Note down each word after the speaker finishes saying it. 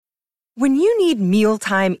When you need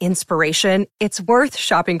mealtime inspiration, it's worth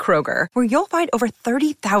shopping Kroger, where you'll find over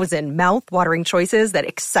 30,000 mouth-watering choices that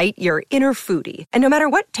excite your inner foodie. And no matter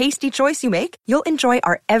what tasty choice you make, you'll enjoy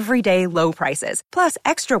our everyday low prices, plus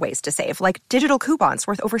extra ways to save, like digital coupons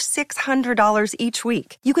worth over $600 each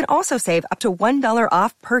week. You can also save up to $1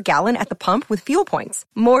 off per gallon at the pump with fuel points.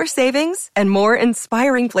 More savings and more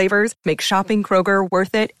inspiring flavors make shopping Kroger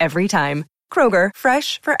worth it every time. Kroger,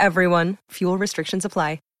 fresh for everyone. Fuel restrictions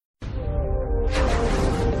apply.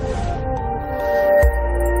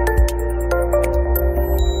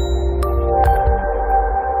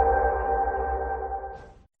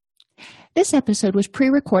 This episode was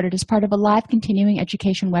pre-recorded as part of a live continuing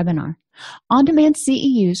education webinar. On-demand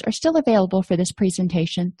CEUs are still available for this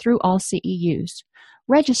presentation through All CEUs.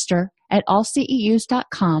 Register at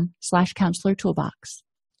allceus.com/counselor toolbox.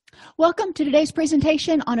 Welcome to today's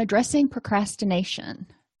presentation on addressing procrastination.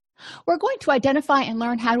 We're going to identify and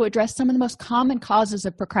learn how to address some of the most common causes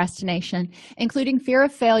of procrastination, including fear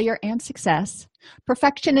of failure and success,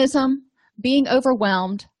 perfectionism, being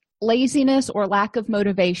overwhelmed, laziness or lack of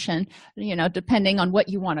motivation, depending on what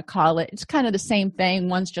you want to call it. It's kind of the same thing.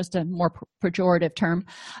 One's just a more pejorative term.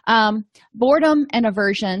 Boredom and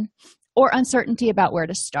aversion, or uncertainty about where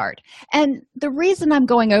to start. And the reason I'm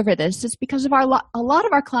going over this is because of a lot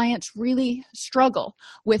of our clients really struggle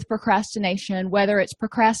with procrastination, whether it's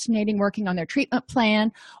procrastinating working on their treatment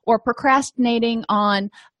plan or procrastinating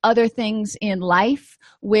on other things in life,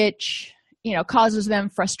 which causes them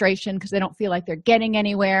frustration because they don't feel like they're getting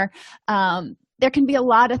anywhere. There can be a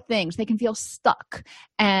lot of things. They can feel stuck.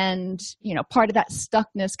 And, part of that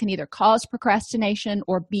stuckness can either cause procrastination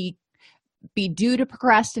or be due to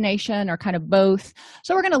procrastination, or kind of both.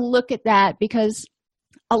 So we're going to look at that because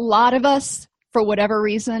a lot of us, for whatever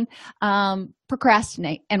reason,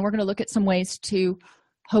 procrastinate. And we're going to look at some ways to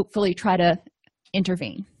hopefully try to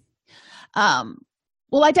intervene.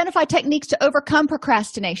 We'll identify techniques to overcome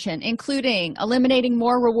procrastination, including eliminating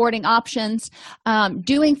more rewarding options,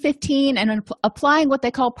 doing 15 and applying what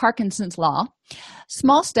they call Parkinson's Law,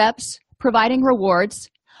 small steps, providing rewards,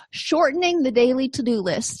 shortening the daily to-do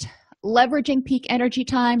list, leveraging peak energy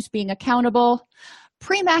times, being accountable,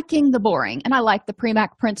 pre-macking the boring. And I like the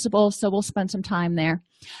pre-mac principle, so we'll spend some time there.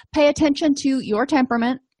 Pay attention to your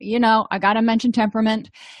temperament. I got to mention temperament.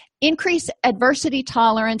 Increase adversity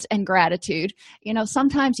tolerance and gratitude.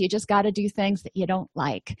 Sometimes you just got to do things that you don't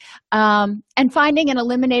like. And finding and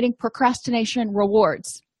eliminating procrastination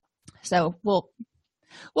rewards. So we'll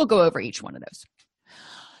go over each one of those.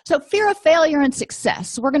 So fear of failure and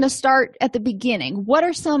success. We're going to start at the beginning. What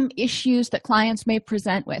are some issues that clients may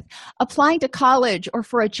present with? Applying to college or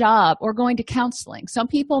for a job or going to counseling. Some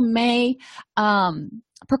people may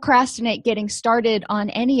procrastinate getting started on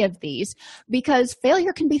any of these because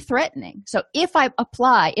failure can be threatening. So if I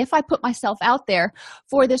put myself out there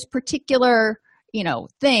for this particular,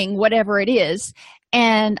 thing, whatever it is,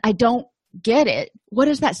 and I don't get it, what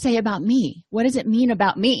does that say about me? What does it mean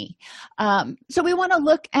about me? So we want to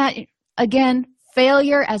look at, again,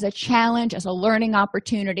 failure as a challenge, as a learning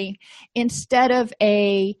opportunity, instead of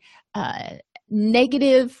a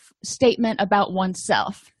negative statement about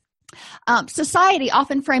oneself. Society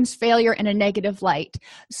often frames failure in a negative light.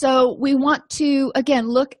 So we want to, again,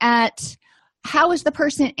 look at how is the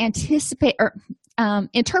person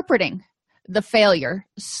interpreting the failure,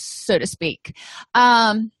 so to speak.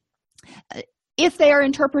 If they are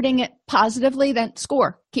interpreting it positively, then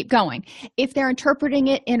score, keep going. If they're interpreting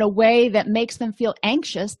it in a way that makes them feel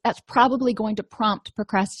anxious, that's probably going to prompt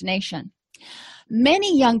procrastination.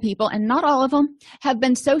 Many young people, and not all of them, have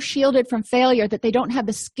been so shielded from failure that they don't have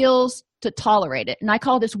the skills to tolerate it. And I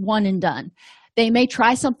call this one and done. They may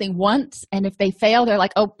try something once, and if they fail, they're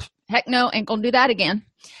like, oh, heck no, ain't gonna do that again.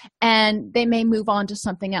 And they may move on to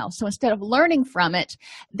something else. So instead of learning from it,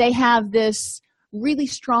 they have this really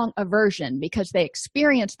strong aversion because they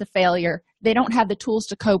experience the failure. They don't have the tools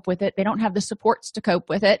to cope with it. They don't have the supports to cope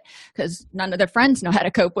with it because none of their friends know how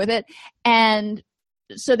to cope with it. And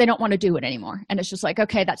so they don't want to do it anymore. And it's just like,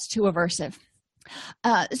 okay, that's too aversive.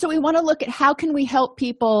 So we want to look at how can we help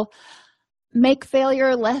people make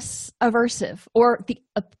failure less aversive, or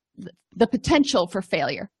the potential for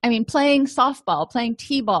failure. I mean, playing softball, playing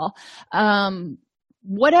t-ball,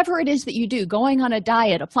 whatever it is that you do, going on a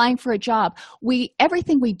diet, applying for a job,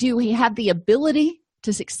 everything we do, we have the ability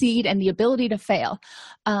to succeed and the ability to fail.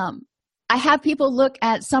 I have people look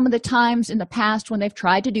at some of the times in the past when they've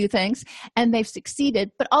tried to do things and they've succeeded,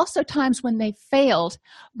 but also times when they failed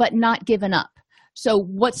but not given up. So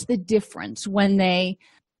what's the difference when they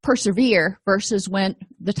persevere versus when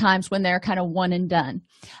the times when they're kind of one and done?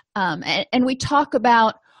 And we talk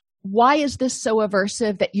about why is this so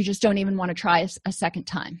aversive that you just don't even want to try a second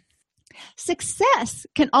time? Success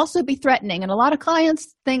can also be threatening, and a lot of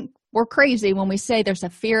clients think we're crazy when we say there's a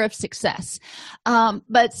fear of success.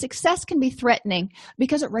 But success can be threatening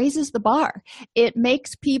because it raises the bar. It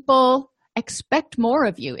makes people expect more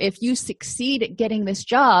of you. If you succeed at getting this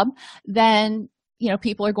job, then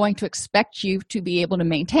people are going to expect you to be able to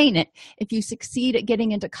maintain it. If you succeed at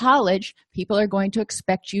getting into college, people are going to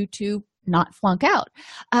expect you to not flunk out.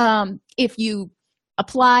 If you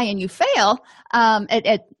apply and you fail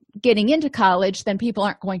at getting into college, then people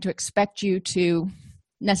aren't going to expect you to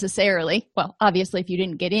necessarily, well, obviously, if you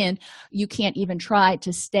didn't get in, you can't even try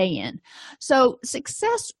to stay in. So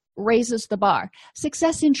success raises the bar.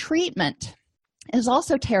 Success in treatment is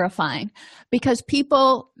also terrifying because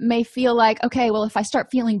people may feel like, okay, well, if I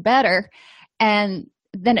start feeling better and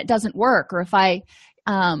then it doesn't work, or if I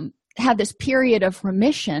have this period of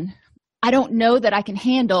remission, I don't know that I can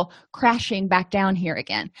handle crashing back down here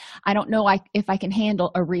again. I don't know if I can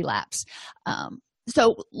handle a relapse.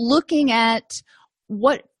 So looking at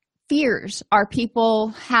what fears are people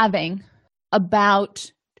having about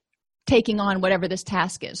taking on whatever this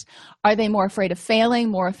task is. Are they more afraid of failing,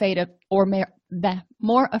 more afraid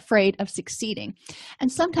of succeeding?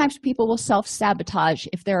 And sometimes people will self-sabotage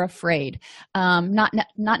if they're afraid, not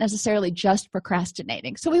necessarily just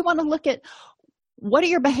procrastinating. So we want to look at, what are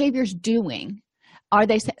your behaviors doing? Are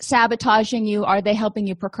they sabotaging you? Are they helping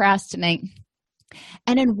you procrastinate?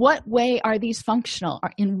 And in what way are these functional?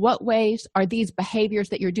 In what ways are these behaviors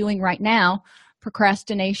that you're doing right now,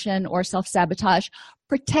 procrastination or self-sabotage,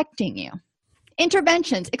 protecting you?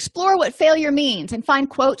 Interventions. Explore what failure means and find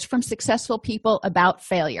quotes from successful people about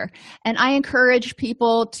failure. And I encourage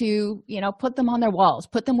people to, put them on their walls,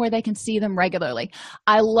 put them where they can see them regularly.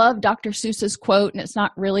 I love Dr. Seuss's quote, and it's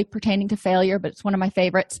not really pertaining to failure, but it's one of my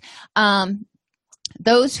favorites.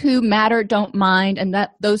 Those who matter don't mind, and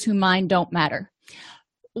those who mind don't matter.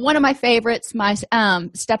 One of my favorites, my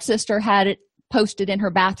stepsister had it posted in her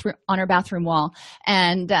bathroom, on her bathroom wall,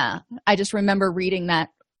 and I just remember reading that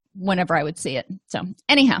whenever I would see it. So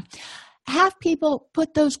anyhow, have people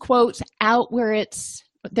put those quotes out where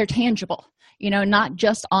they're tangible, not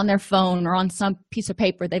just on their phone or on some piece of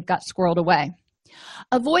paper they've got squirreled away.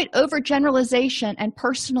 Avoid overgeneralization and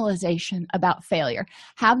personalization about failure.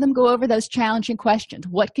 Have them go over those challenging questions.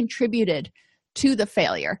 What contributed to the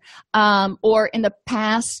failure? Or in the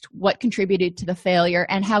past, what contributed to the failure,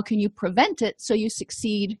 and how can you prevent it so you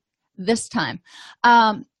succeed this time?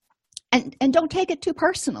 And don't take it too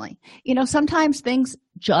personally. Sometimes things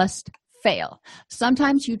just fail.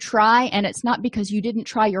 Sometimes you try, and it's not because you didn't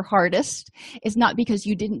try your hardest. It's not because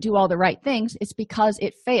you didn't do all the right things. It's because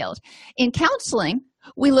it failed. In counseling,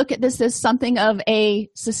 we look at this as something of a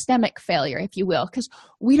systemic failure, if you will, because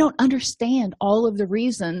we don't understand all of the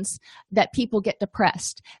reasons that people get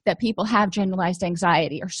depressed, that people have generalized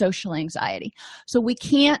anxiety or social anxiety. So we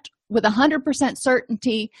can't, with 100%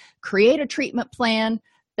 certainty, create a treatment plan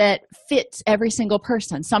that fits every single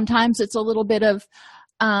person. Sometimes it's a little bit of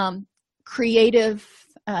creative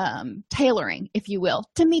tailoring, if you will,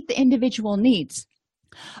 to meet the individual needs.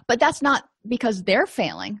 But that's not because they're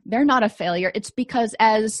failing. They're not a failure. It's because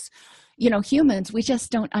as humans, we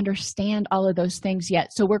just don't understand all of those things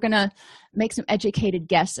yet. So we're going to make some educated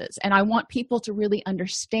guesses. And I want people to really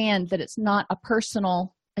understand that it's not a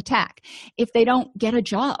personal attack. If they don't get a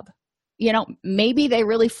job, maybe they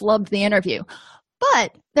really flubbed the interview.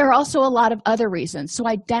 But there are also a lot of other reasons. So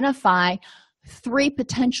identify 3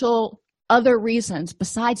 potential other reasons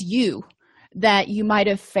besides you that you might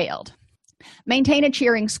have failed. Maintain a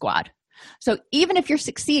cheering squad. So even if you're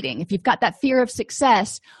succeeding, if you've got that fear of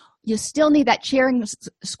success, you still need that cheering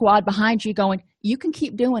squad behind you going, you can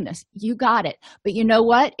keep doing this. You got it. But you know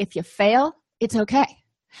what? If you fail, it's okay.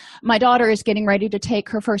 My daughter is getting ready to take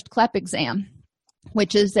her first CLEP exam,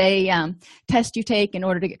 which is a test you take in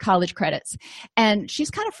order to get college credits. And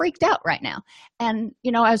she's kind of freaked out right now. And,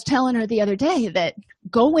 I was telling her the other day that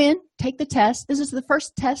go in, take the test. This is the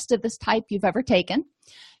first test of this type you've ever taken.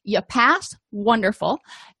 You pass, wonderful.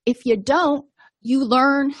 If you don't, you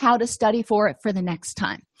learn how to study for it for the next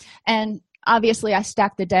time. And obviously, I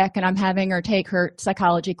stacked the deck, and I'm having her take her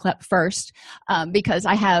psychology CLEP first because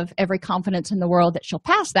I have every confidence in the world that she'll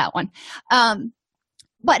pass that one.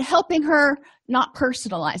 But helping her not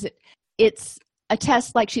personalize it. It's a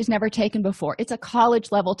test like she's never taken before. It's a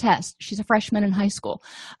college-level test. She's a freshman in high school.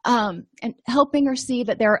 And helping her see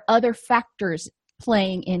that there are other factors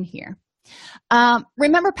playing in here.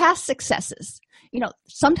 Remember past successes.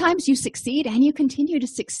 Sometimes you succeed and you continue to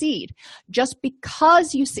succeed. Just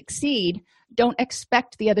because you succeed, don't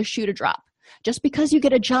expect the other shoe to drop. Just because you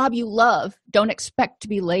get a job you love, don't expect to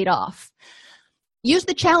be laid off. Use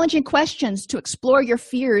the challenging questions to explore your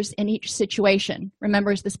fears in each situation.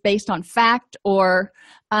 Remember, is this based on fact or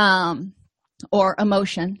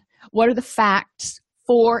emotion? What are the facts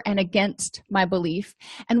for and against my belief?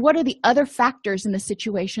 And what are the other factors in the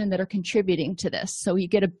situation that are contributing to this? So you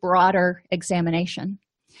get a broader examination.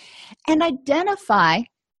 And identify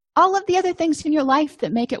all of the other things in your life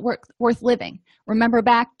that make it worth living. Remember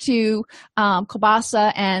back to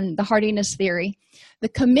Kielbasa and the hardiness theory, the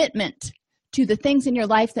commitment to the things in your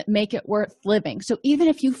life that make it worth living. So even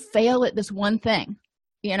if you fail at this one thing,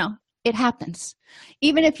 it happens.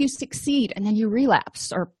 Even if you succeed and then you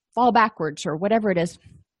relapse or fall backwards or whatever it is,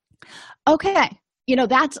 okay,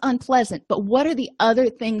 that's unpleasant, but what are the other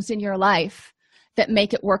things in your life that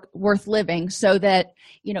make it worth living so that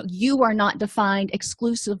you are not defined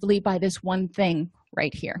exclusively by this one thing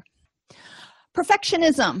right here?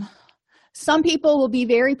 Perfectionism. Some people will be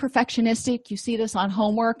very perfectionistic. You see this on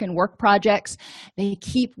homework and work projects. They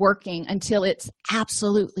keep working until it's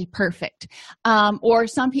absolutely perfect. Or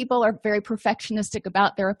some people are very perfectionistic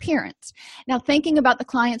about their appearance. Now, thinking about the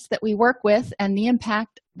clients that we work with and the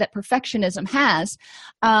impact that perfectionism has,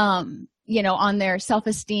 on their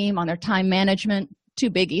self-esteem, on their time management, two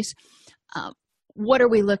biggies. What are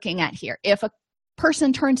we looking at here? If a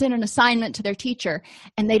person turns in an assignment to their teacher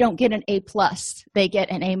and they don't get an A+, they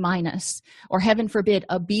get an A-, or heaven forbid,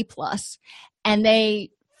 a B+, and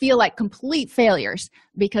they feel like complete failures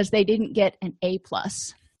because they didn't get an A+.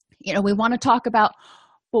 We want to talk about,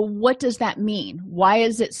 well, what does that mean? Why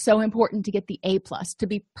is it so important to get the A+, to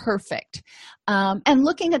be perfect? And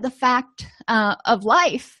looking at the fact of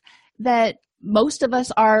life that most of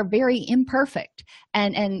us are very imperfect,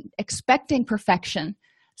 and expecting perfection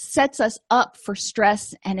sets us up for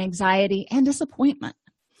stress and anxiety and disappointment.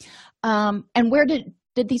 And where did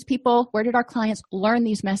our clients learn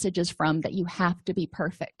these messages from, that you have to be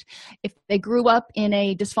perfect? If they grew up in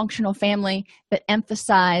a dysfunctional family that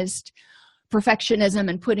emphasized perfectionism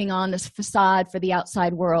and putting on this facade for the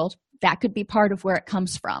outside world, that could be part of where it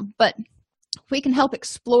comes from. But we can help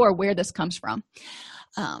explore where this comes from.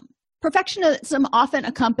 Perfectionism often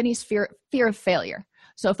accompanies fear of failure.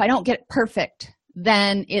 So if I don't get it perfect,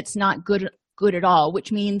 then it's not good at all,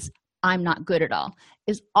 which means I'm not good at all,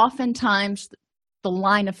 is oftentimes the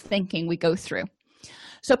line of thinking we go through.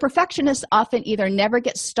 So perfectionists often either never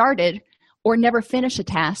get started or never finish a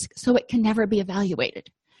task, so it can never be evaluated.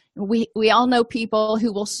 We all know people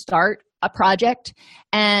who will start a project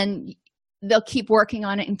and they'll keep working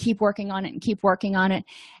on it and keep working on it and keep working on it.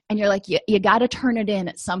 And you're like, you got to turn it in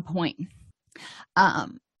at some point.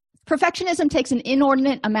 Perfectionism takes an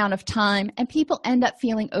inordinate amount of time, and people end up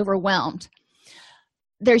feeling overwhelmed.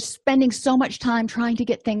 They're spending so much time trying to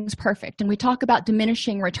get things perfect. And we talk about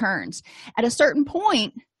diminishing returns. At a certain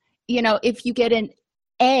point, if you get an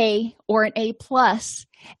A or an A+,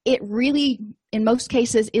 it really, in most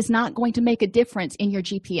cases, is not going to make a difference in your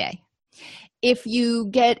GPA. If you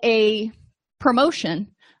get a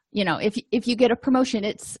promotion, if you get a promotion,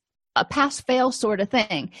 it's a pass-fail sort of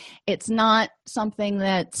thing. It's not something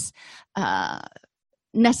that's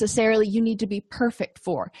necessarily you need to be perfect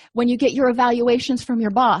for. When you get your evaluations from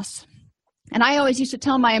your boss, and I always used to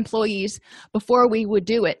tell my employees before we would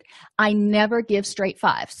do it, I never give straight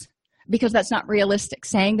 5s because that's not realistic.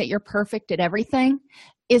 Saying that you're perfect at everything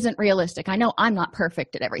isn't realistic. I know I'm not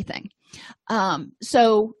perfect at everything.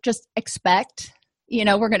 So just expect, we're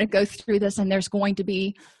going to go through this and there's going to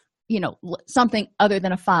be something other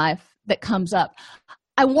than a 5 that comes up.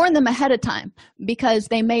 I warn them ahead of time because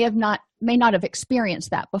they may not have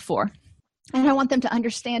experienced that before. And I want them to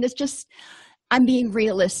understand it's just, I'm being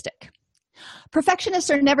realistic. Perfectionists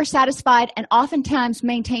are never satisfied and oftentimes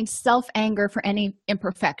maintain self-anger for any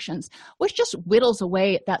imperfections, which just whittles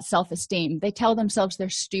away at that self-esteem. They tell themselves they're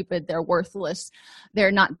stupid, they're worthless,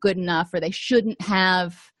 they're not good enough, or they shouldn't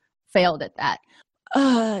have failed at that.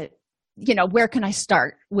 Where can I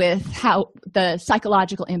start with how the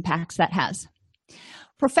psychological impacts that has?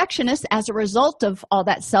 Perfectionists, as a result of all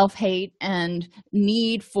that self-hate and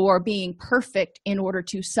need for being perfect in order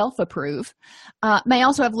to self-approve, may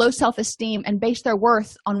also have low self-esteem and base their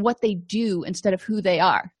worth on what they do instead of who they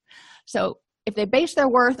are. So if they base their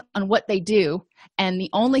worth on what they do, and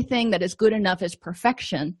the only thing that is good enough is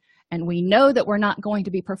perfection, and we know that we're not going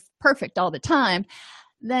to be perfect all the time,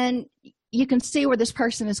 then you can see where this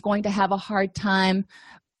person is going to have a hard time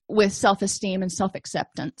with self-esteem and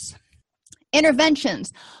self-acceptance.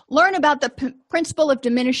 Interventions. Learn about the principle of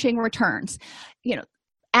diminishing returns.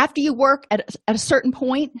 After you work at a certain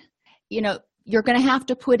point, you're going to have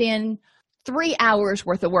to put in 3 hours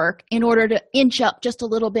worth of work in order to inch up just a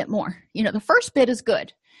little bit more. The first bit is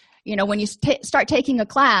good. When you start taking a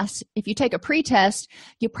class, if you take a pretest,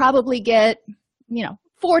 you probably get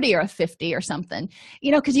 40 or a 50 or something,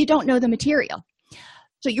 because you don't know the material.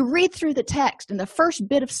 So you read through the text, and the first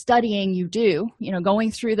bit of studying you do,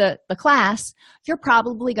 going through the class, you're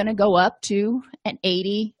probably going to go up to an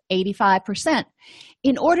 80, 85%.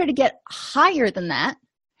 In order to get higher than that,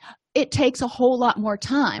 it takes a whole lot more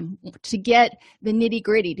time to get the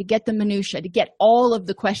nitty-gritty, to get the minutia, to get all of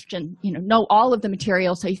the question, know all of the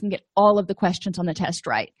material so you can get all of the questions on the test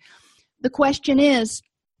right. The question is,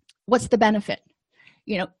 what's the benefit?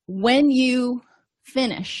 When you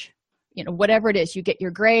finish, whatever it is, you get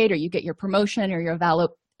your grade or you get your promotion or your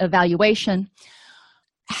evaluation,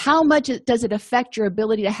 how much does it affect your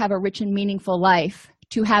ability to have a rich and meaningful life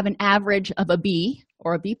to have an average of a B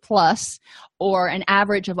or a B plus or an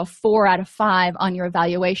average of a 4 out of 5 on your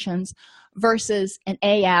evaluations versus an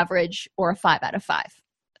A average or a 5 out of 5?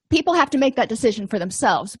 People have to make that decision for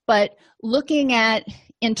themselves, but looking at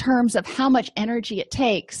in terms of how much energy it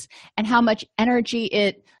takes and how much energy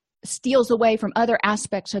it steals away from other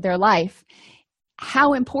aspects of their life,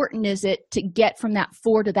 how important is it to get from that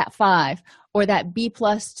 4 to that 5 or that B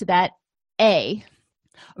plus to that A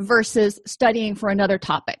versus studying for another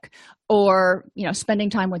topic or spending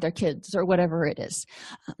time with their kids or whatever it is.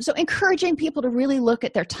 So encouraging people to really look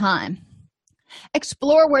at their time,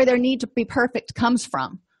 explore where their need to be perfect comes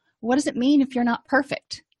from. What does it mean if you're not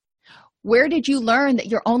perfect? Where did you learn that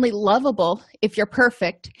you're only lovable if you're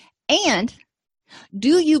perfect? And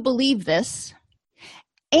do you believe this?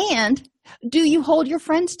 And do you hold your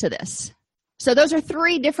friends to this? So those are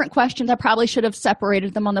 3 different questions. I probably should have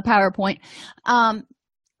separated them on the PowerPoint.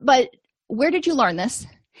 But where did you learn this?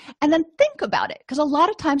 And then think about it, because a lot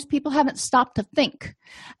of times people haven't stopped to think,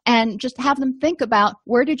 and just have them think about,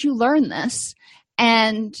 where did you learn this?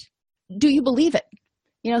 And do you believe it?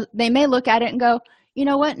 They may look at it and go, you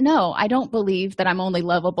know what? No, I don't believe that I'm only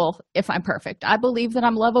lovable if I'm perfect. I believe that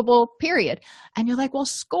I'm lovable, period. And you're like, well,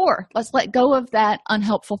 score. Let's let go of that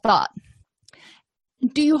unhelpful thought.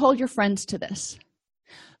 Do you hold your friends to this?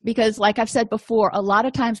 Because like I've said before, a lot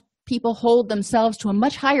of times people hold themselves to a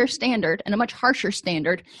much higher standard and a much harsher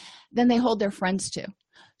standard than they hold their friends to.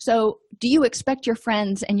 So do you expect your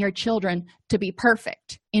friends and your children to be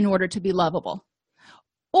perfect in order to be lovable?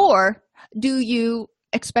 Or do you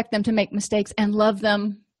expect them to make mistakes and love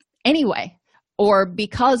them anyway, or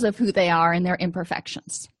because of who they are and their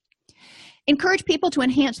imperfections? Encourage people to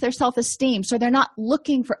enhance their self-esteem so they're not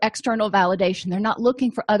looking for external validation. They're not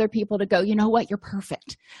looking for other people to go, you know what, you're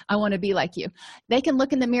perfect. I want to be like you. They can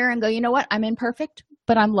look in the mirror and go, you know what, I'm imperfect,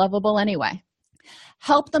 but I'm lovable anyway.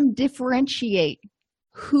 Help them differentiate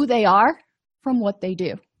who they are from what they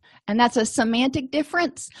do. And that's a semantic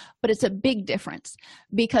difference, but it's a big difference,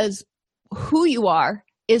 because who you are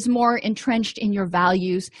is more entrenched in your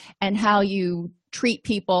values and how you treat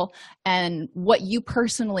people and what you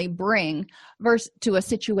personally bring versus to a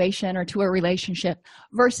situation or to a relationship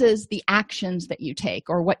versus the actions that you take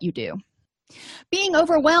or what you do. Being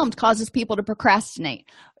overwhelmed causes people to procrastinate.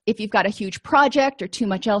 If you've got a huge project or too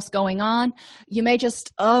much else going on, you may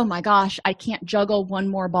just, oh my gosh, I can't juggle one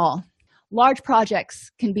more ball. Large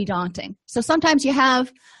projects can be daunting. So sometimes you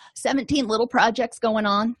have 17 little projects going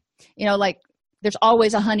on. Like there's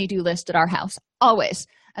always a honey-do list at our house, always.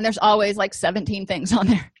 And there's always like 17 things on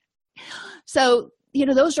there. So,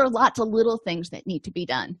 those are lots of little things that need to be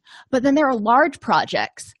done. But then there are large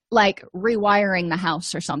projects like rewiring the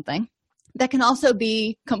house or something that can also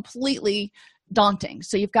be completely daunting.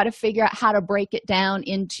 So you've got to figure out how to break it down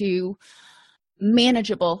into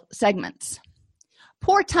manageable segments.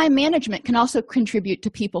 Poor time management can also contribute to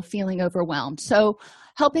people feeling overwhelmed. So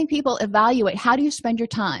helping people evaluate, how do you spend your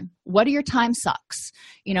time? What are your time sucks?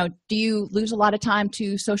 Do you lose a lot of time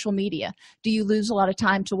to social media? Do you lose a lot of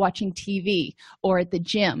time to watching TV or at the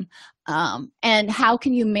gym? And how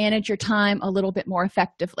can you manage your time a little bit more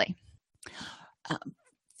effectively?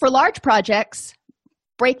 For large projects,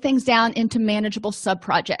 break things down into manageable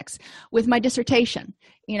sub-projects. With my dissertation,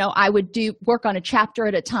 I would do work on a chapter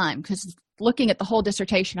at a time, because looking at the whole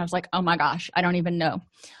dissertation, I was like, oh my gosh, I don't even know.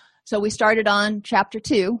 So we started on chapter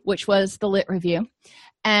 2, which was the lit review.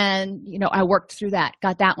 And, I worked through that,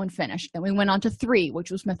 got that one finished. Then we went on to 3,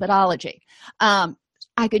 which was methodology.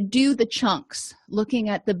 I could do the chunks. Looking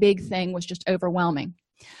at the big thing was just overwhelming.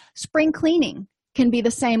 Spring cleaning can be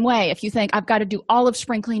the same way. If you think, I've got to do all of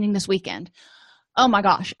spring cleaning this weekend, oh my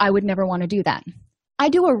gosh, I would never want to do that. I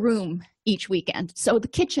do a room each weekend. So the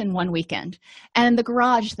kitchen one weekend and the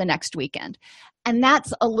garage the next weekend. And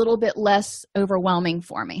that's a little bit less overwhelming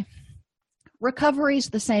for me. Recovery is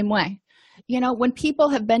the same way. When people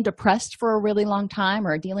have been depressed for a really long time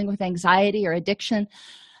or are dealing with anxiety or addiction,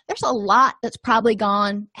 there's a lot that's probably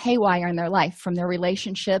gone haywire in their life, from their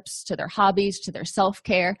relationships to their hobbies to their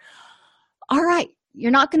self-care. All right,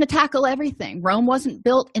 you're not going to tackle everything. Rome wasn't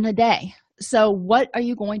built in a day. So what are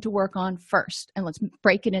you going to work on first? And let's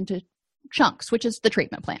break it into chunks, which is the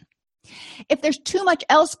treatment plan. If there's too much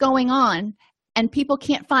else going on and people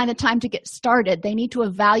can't find the time to get started, they need to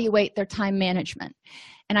evaluate their time management.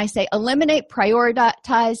 And I say eliminate,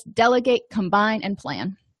 prioritize, delegate, combine, and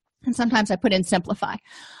plan. And sometimes I put in simplify.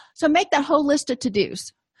 So make that whole list of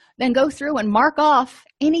to-dos. Then go through and mark off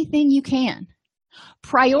anything you can.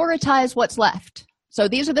 Prioritize what's left. So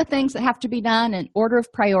these are the things that have to be done in order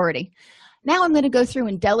of priority. Now I'm going to go through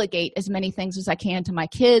and delegate as many things as I can to my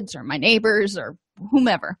kids or my neighbors or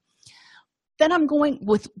whomever. Then I'm going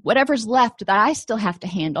with whatever's left that I still have to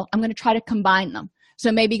handle. I'm going to try to combine them.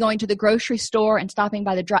 So maybe going to the grocery store and stopping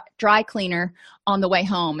by the dry cleaner on the way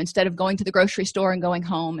home instead of going to the grocery store and going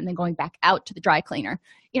home and then going back out to the dry cleaner.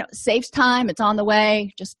 It saves time. It's on the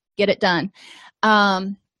way. Just get it done.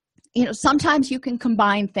 Sometimes you can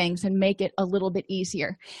combine things and make it a little bit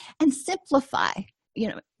easier. And simplify.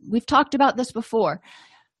 We've talked about this before.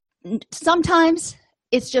 Sometimes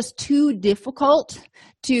it's just too difficult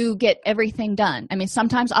to get everything done.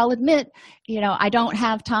 Sometimes I'll admit, I don't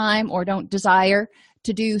have time or don't desire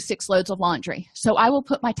to do 6 loads of laundry. So I will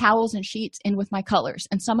put my towels and sheets in with my colors.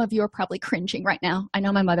 And some of you are probably cringing right now. I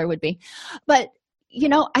know my mother would be. But,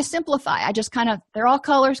 I simplify. I just they're all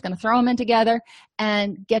colors, going to throw them in together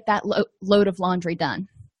and get that load of laundry done.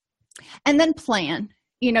 And then plan.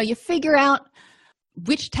 You figure out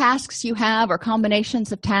which tasks you have or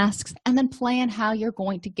combinations of tasks, and then plan how you're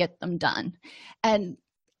going to get them done. And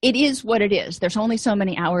it is what it is. There's only so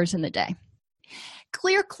many hours in the day.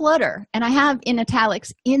 Clear clutter, and I have in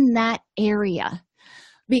italics in that area,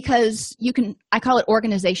 because I call it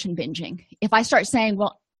organization binging. If I start saying,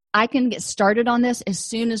 well, I can get started on this as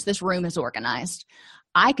soon as this room is organized,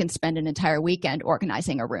 I can spend an entire weekend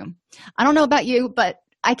organizing a room. I don't know about you, but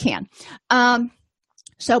I can.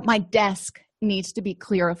 So my desk needs to be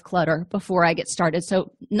clear of clutter before I get started.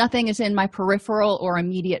 So nothing is in my peripheral or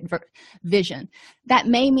immediate vision. That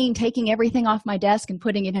may mean taking everything off my desk and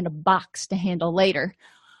putting it in a box to handle later,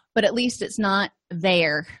 but at least it's not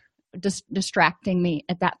there distracting me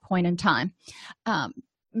at that point in time,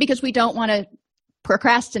 because we don't want to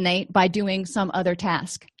procrastinate by doing some other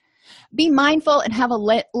task. Be mindful and have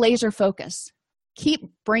a laser focus. Keep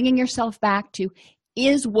bringing yourself back to,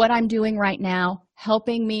 is what I'm doing right now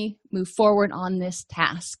helping me move forward on this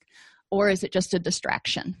task, or is it just a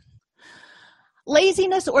distraction?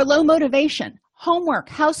 Laziness or low motivation, homework,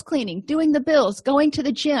 house cleaning, doing the bills, going to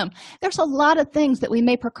the gym. There's a lot of things that we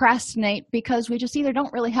may procrastinate because we just either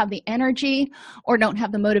don't really have the energy or don't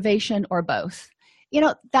have the motivation, or both.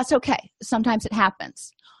 That's okay. Sometimes it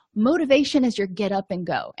happens. Motivation is your get up and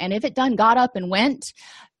go. And if it got up and went,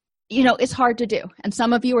 it's hard to do. And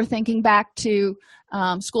some of you are thinking back to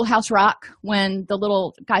Schoolhouse Rock, when the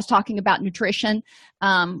little guy's talking about nutrition.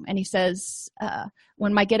 And he says,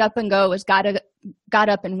 when my get up and go is got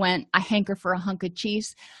up and went, I hanker for a hunk of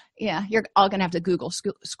cheese. Yeah, you're all going to have to Google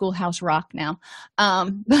Schoolhouse Rock now.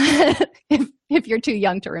 But if you're too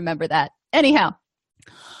young to remember that. Anyhow,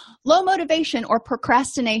 low motivation or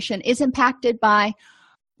procrastination is impacted by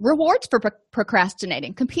rewards for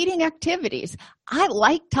procrastinating, competing activities. I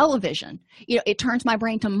like television. It turns my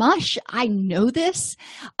brain to mush. I know this,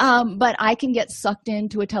 but I can get sucked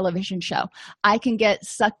into a television show. I can get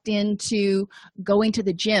sucked into going to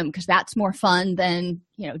the gym because that's more fun than,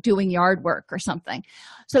 doing yard work or something.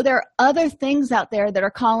 So there are other things out there that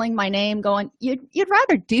are calling my name going, you'd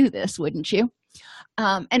rather do this, wouldn't you?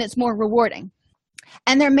 And it's more rewarding.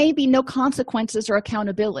 And there may be no consequences or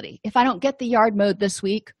accountability. If I don't get the yard mowed this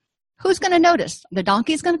week, who's going to notice? The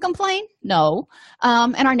donkey's going to complain? No.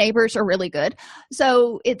 And our neighbors are really good.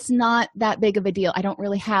 So it's not that big of a deal. I don't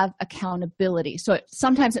really have accountability. So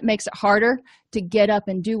sometimes it makes it harder to get up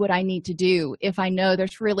and do what I need to do if I know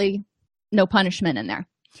there's really no punishment in there.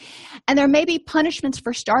 And there may be punishments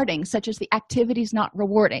for starting, such as the activity's not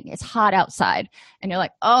rewarding. It's hot outside. And you're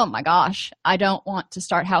like, oh my gosh, I don't want to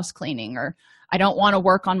start house cleaning, or I don't want to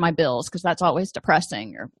work on my bills because that's always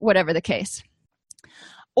depressing, or whatever the case.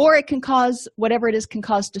 Or it can cause, whatever it is, can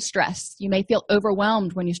cause distress. You may feel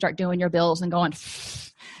overwhelmed when you start doing your bills and going,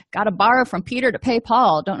 got to borrow from Peter to pay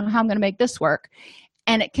Paul. Don't know how I'm going to make this work.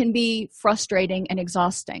 And it can be frustrating and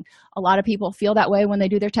exhausting. A lot of people feel that way when they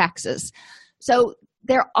do their taxes. So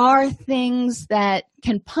there are things that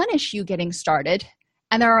can punish you getting started,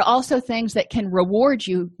 and there are also things that can reward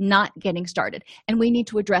you not getting started. And we need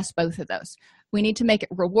to address both of those. We need to make it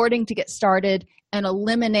rewarding to get started and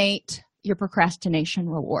eliminate your procrastination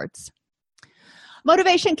rewards.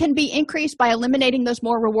 Motivation can be increased by eliminating those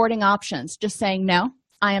more rewarding options. Just saying, no,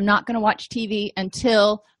 I am not going to watch TV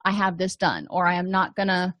until I have this done, or I am not going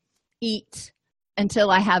to eat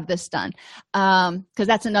until I have this done. Because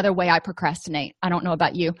that's another way I procrastinate. I don't know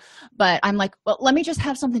about you, but I'm like, well, let me just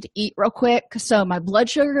have something to eat real quick so my blood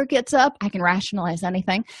sugar gets up. I can rationalize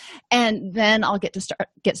anything, and then I'll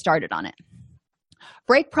get started on it.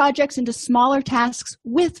 Break projects into smaller tasks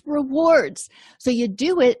with rewards. So you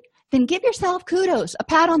do it, then give yourself kudos, a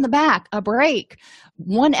pat on the back, a break,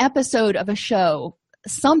 one episode of a show,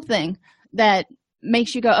 something that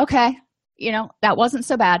makes you go, okay, that wasn't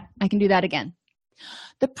so bad. I can do that again.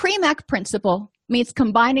 The Premack principle means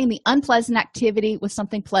combining the unpleasant activity with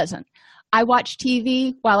something pleasant. I watch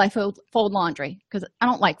TV while I fold laundry because I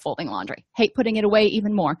don't like folding laundry. Hate putting it away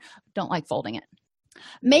even more. Don't like folding it.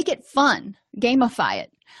 Make it fun. Gamify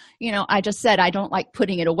it. I just said I don't like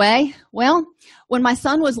putting it away. Well, when my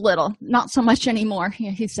son was little, not so much anymore.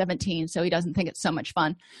 He's 17, so he doesn't think it's so much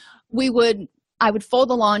fun. I would fold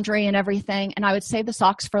the laundry and everything, and I would save the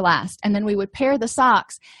socks for last. And then we would pair the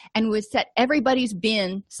socks, and we would set everybody's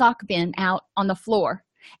sock bin out on the floor.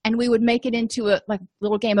 And we would make it into a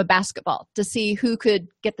little game of basketball to see who could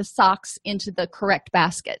get the socks into the correct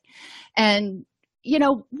basket. And,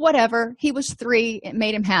 whatever. He was 3. It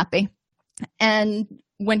made him happy. And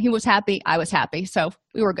when he was happy, I was happy. So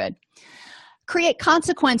we were good. Create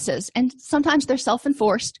consequences. And sometimes they're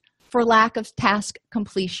self-enforced for lack of task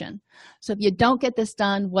completion. So if you don't get this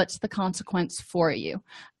done, what's the consequence for you?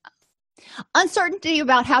 Uncertainty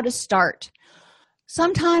about how to start.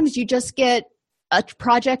 Sometimes you just get a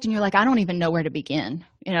project and you're like, I don't even know where to begin.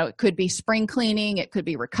 It could be spring cleaning. It could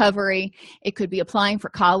be recovery. It could be applying for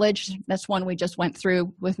college. That's one we just went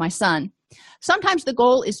through with my son. Sometimes the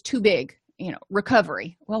goal is too big,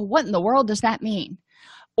 recovery. Well, what in the world does that mean?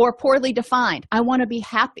 Or poorly defined. I want to be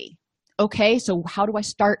happy. Okay, so how do I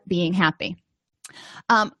start being happy?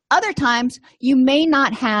 Other times, you may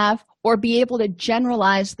not have or be able to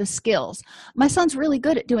generalize the skills. My son's really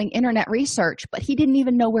good at doing internet research, but he didn't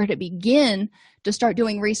even know where to begin to start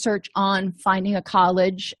doing research on finding a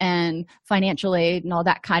college and financial aid and all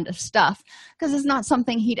that kind of stuff, because it's not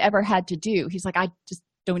something he'd ever had to do. He's like, I just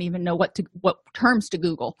don't even know what terms to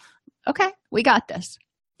Google. Okay, we got this.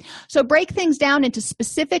 So break things down into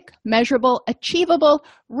specific, measurable, achievable,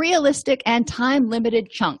 realistic, and time-limited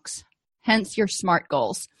chunks, hence your SMART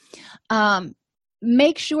goals.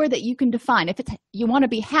 Make sure that you can define. If you want to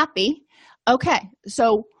be happy, okay,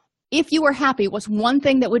 so if you were happy, what's one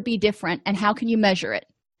thing that would be different, and how can you measure it?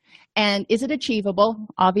 And is it achievable?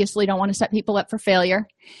 Obviously, don't want to set people up for failure.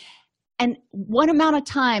 And what amount of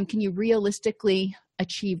time can you realistically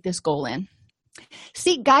achieve this goal in?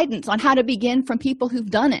 Seek guidance on how to begin from people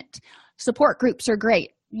who've done it. Support groups are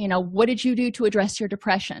great. What did you do to address your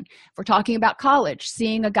depression? If we're talking about college,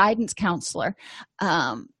 seeing a guidance counselor.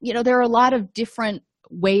 There are a lot of different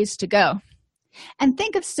ways to go. And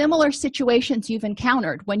think of similar situations you've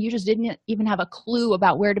encountered when you just didn't even have a clue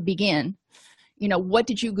about where to begin. What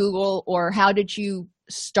did you Google, or how did you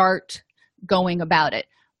start going about it?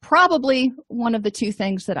 Probably one of the two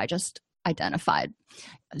things that I just identified,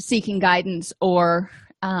 seeking guidance or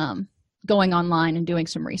going online and doing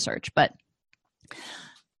some research. But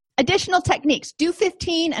additional techniques: do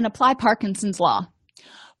 15 and apply Parkinson's law.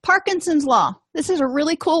 Parkinson's law, this is a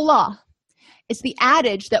really cool law. It's the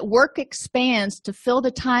adage that work expands to fill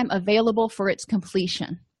the time available for its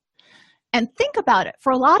completion. And think about it.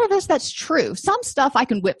 For a lot of us, that's true. Some stuff I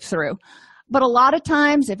can whip through. But a lot of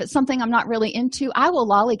times, if it's something I'm not really into, I will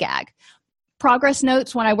lollygag. Progress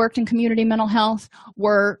notes when I worked in community mental health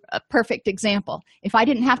were a perfect example. If I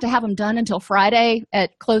didn't have to have them done until Friday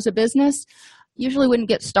at close of business, usually wouldn't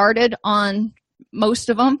get started on most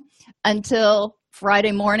of them until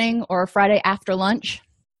Friday morning or Friday after lunch,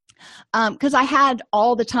 because I had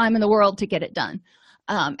all the time in the world to get it done.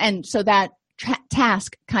 And so that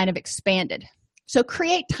task kind of expanded. So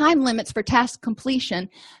create time limits for task completion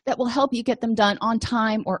that will help you get them done on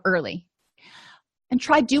time or early. And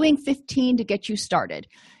try doing 15 to get you started.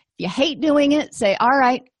 If you hate doing it, say, all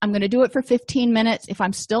right, I'm going to do it for 15 minutes. If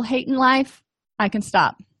I'm still hating life, I can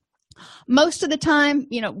stop. Most of the time,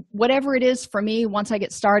 whatever it is for me, once I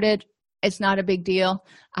get started, it's not a big deal.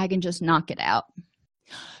 I can just knock it out.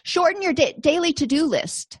 Shorten your daily to-do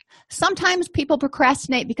list. Sometimes people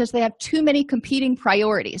procrastinate because they have too many competing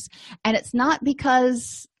priorities. And it's not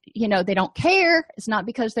because, they don't care. It's not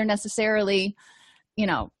because they're necessarily,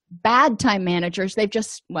 bad time managers. They've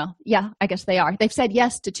just, I guess they are. They've said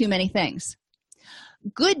yes to too many things.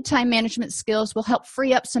 Good time management skills will help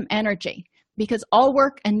free up some energy because all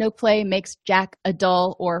work and no play makes Jack a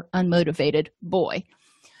dull or unmotivated boy.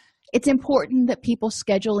 It's important that people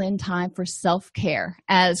schedule in time for self-care.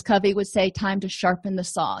 As Covey would say, time to sharpen the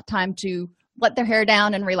saw, time to let their hair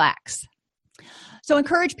down and relax. So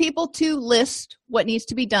encourage people to list what needs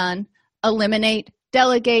to be done, eliminate,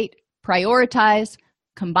 delegate, prioritize,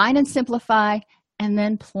 combine and simplify, and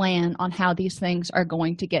then plan on how these things are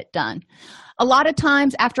going to get done. A lot of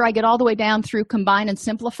times after I get all the way down through combine and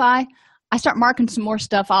simplify, I start marking some more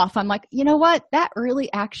stuff off. I'm like, you know what? That really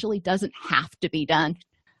actually doesn't have to be done.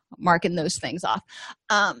 Marking those things off.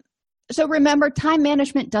 So remember, time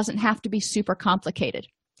management doesn't have to be super complicated.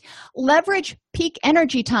 Leverage peak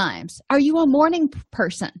energy times. Are you a morning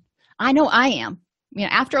person? I know I am.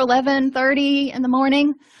 After 11:30 in the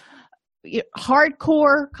morning,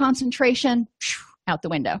 hardcore concentration out the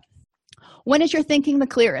window. When is your thinking the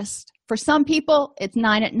clearest? For some people, it's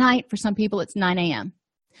 9 at night. For some people, it's 9 a.m.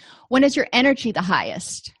 When is your energy the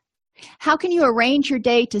highest? How can you arrange your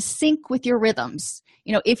day to sync with your rhythms?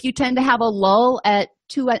 If you tend to have a lull at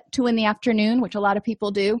 2 in the afternoon, which a lot of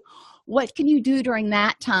people do, what can you do during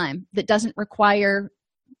that time that doesn't require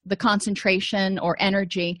the concentration or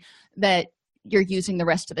energy that you're using the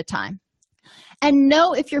rest of the time? And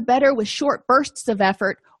know if you're better with short bursts of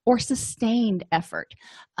effort or sustained effort.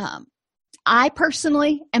 I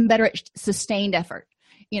personally am better at sustained effort.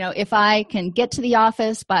 If I can get to the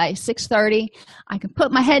office by 6:30, I can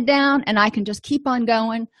put my head down and I can just keep on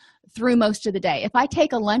going through most of the day. If I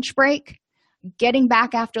take a lunch break, getting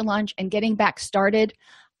back after lunch and getting back started,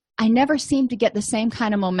 I never seem to get the same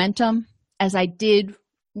kind of momentum as I did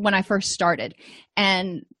when I first started.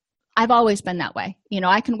 And I've always been that way.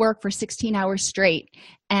 I can work for 16 hours straight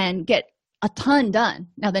and get a ton done.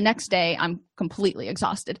 Now, the next day, I'm completely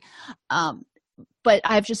exhausted. But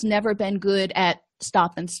I've just never been good at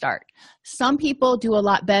stop and start. Some people do a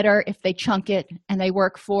lot better if they chunk it and they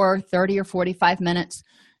work for 30 or 45 minutes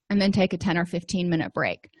and then take a 10 or 15-minute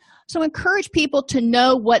break. So encourage people to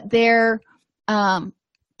know what their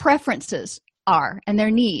preferences are and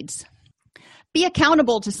their needs. Be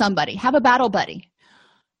accountable to somebody. Have a battle buddy.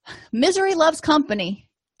 Misery loves company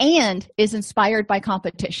and is inspired by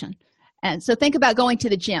competition. And so think about going to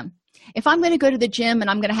the gym. If I'm going to go to the gym and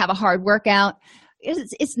I'm going to have a hard workout,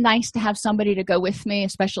 it's nice to have somebody to go with me,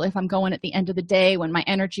 especially if I'm going at the end of the day when my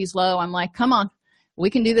energy's low. I'm like, come on, we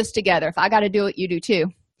can do this together. If I got to do it, you do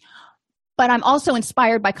too. But I'm also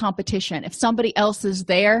inspired by competition. If somebody else is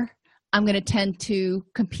there, I'm going to tend to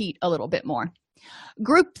compete a little bit more.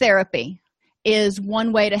 Group therapy is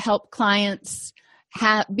one way to help clients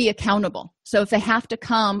be accountable. So if they have to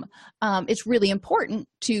come, it's really important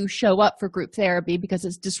to show up for group therapy because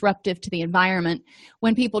it's disruptive to the environment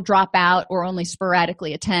when people drop out or only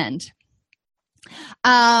sporadically attend.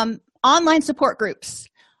 Online support groups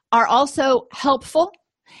are also helpful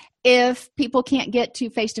if people can't get to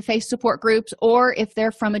face-to-face support groups or if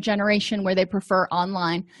they're from a generation where they prefer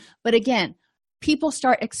online. But again, people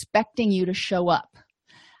start expecting you to show up.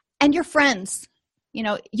 And your friends,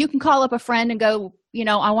 you can call up a friend and go,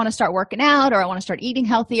 I want to start working out or I want to start eating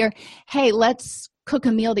healthier. Hey, let's cook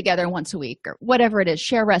a meal together once a week or whatever it is,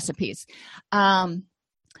 share recipes.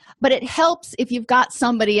 But it helps if you've got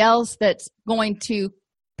somebody else that's going to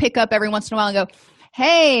pick up every once in a while and go,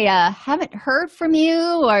 hey, haven't heard from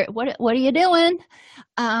you, or what are you doing?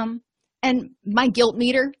 And my guilt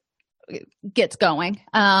meter gets going.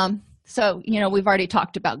 So, we've already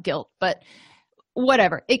talked about guilt, but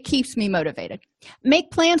whatever, it keeps me motivated.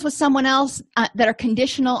 Make plans with someone else that are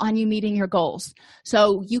conditional on you meeting your goals.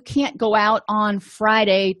 So you can't go out on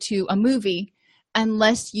Friday to a movie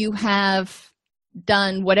unless you have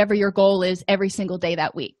done whatever your goal is every single day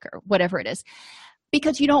that week or whatever it is,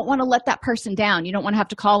 because you don't want to let that person down. You don't want to have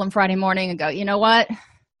to call them Friday morning and go, you know what?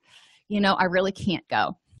 I really can't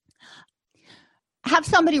go. Have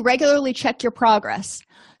somebody regularly check your progress.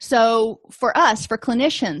 So for us, for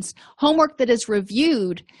clinicians, homework that is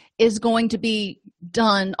reviewed is going to be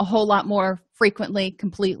done a whole lot more frequently,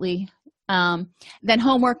 completely, than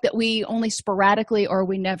homework that we only sporadically or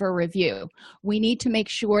we never review. We need to make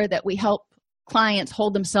sure that we help clients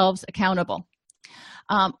hold themselves accountable.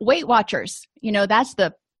 Weight Watchers, that's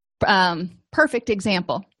the perfect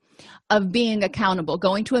example of being accountable,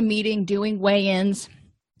 going to a meeting, doing weigh-ins,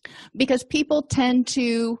 because people tend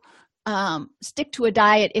to stick to a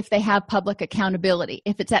diet if they have public accountability.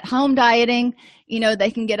 If it's at home dieting,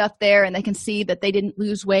 they can get up there and they can see that they didn't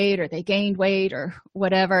lose weight or they gained weight or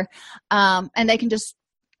whatever, and they can just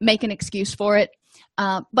make an excuse for it.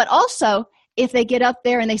 But also, if they get up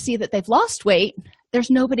there and they see that they've lost weight, there's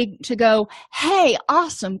nobody to go, hey,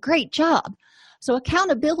 awesome, great job. So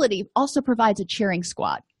accountability also provides a cheering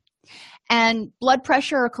squad. And blood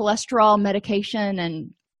pressure or cholesterol medication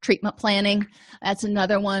and treatment planning, that's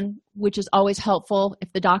another one which is always helpful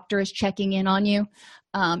if the doctor is checking in on you.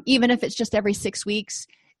 Even if it's just every 6 weeks,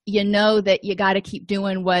 you know that you got to keep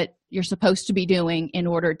doing what you're supposed to be doing in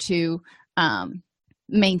order to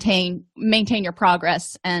maintain your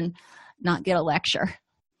progress and not get a lecture.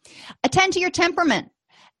 Attend to your temperament.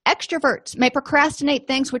 Extroverts may procrastinate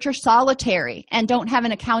things which are solitary and don't have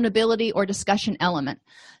an accountability or discussion element,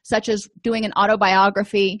 such as doing an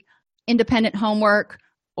autobiography, independent homework,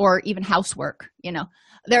 or even housework.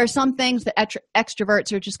 There are some things that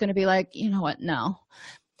extroverts are just going to be like, you know what, no.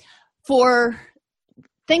 For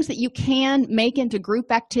things that you can make into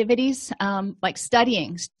group activities, like study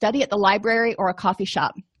at the library or a coffee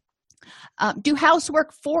shop. Do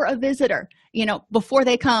housework for a visitor, before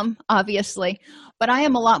they come, obviously. But I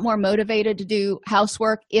am a lot more motivated to do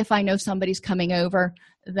housework if I know somebody's coming over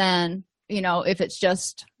than, if it's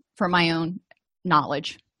just for my own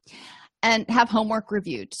knowledge. And have homework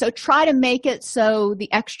reviewed. So try to make it so the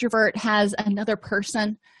extrovert has another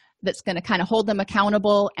person that's going to kind of hold them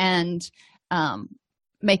accountable and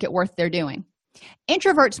make it worth their doing.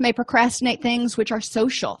 Introverts may procrastinate things which are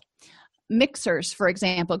social. Mixers, for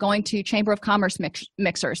example, going to Chamber of Commerce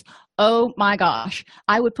mixers. Oh my gosh,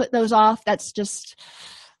 I would put those off. That's just,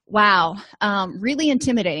 wow, really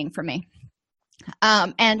intimidating for me.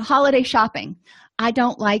 And holiday shopping. I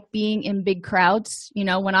don't like being in big crowds.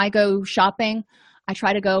 When I go shopping, I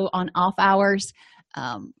try to go on off hours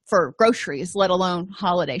for groceries, let alone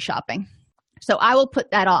holiday shopping. So I will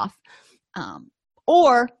put that off.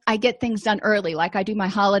 Or I get things done early, like I do my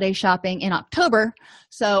holiday shopping in October,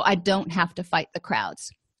 so I don't have to fight the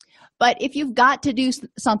crowds. But if you've got to do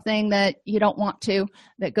something that you don't want to,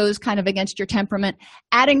 that goes kind of against your temperament,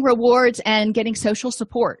 adding rewards and getting social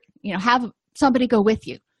support, have somebody go with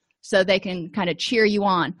you so they can kind of cheer you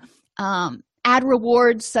on. Add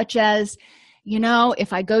rewards such as,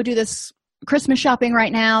 if I go do this Christmas shopping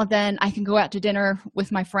right now, then I can go out to dinner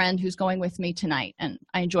with my friend who's going with me tonight, and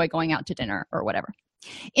I enjoy going out to dinner or whatever.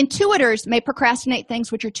 Intuitors may procrastinate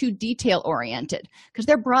things which are too detail-oriented because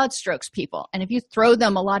they're broad strokes people, and if you throw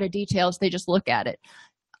them a lot of details, they just look at it.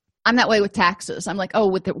 I'm that way with taxes. I'm like,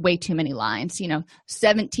 with the way too many lines,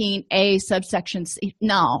 17A subsection C.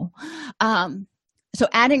 No. So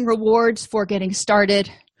adding rewards for getting started,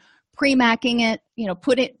 pre-macking it,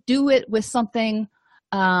 do it with something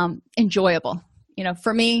enjoyable.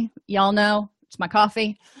 For me, y'all know it's my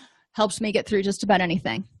coffee, helps me get through just about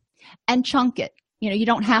anything. And chunk it. You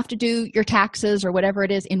don't have to do your taxes or whatever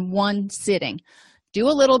it is in one sitting. Do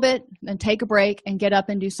a little bit, then take a break and get up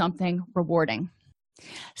and do something rewarding.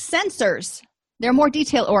 Sensors, they're more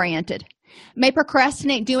detail oriented, may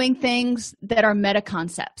procrastinate doing things that are meta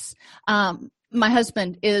concepts. My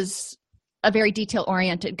husband is a very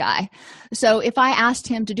detail-oriented guy. So if I asked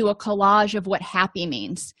him to do a collage of what happy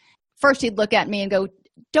means, first he'd look at me and go,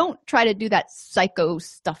 don't try to do that psycho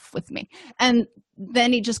stuff with me. And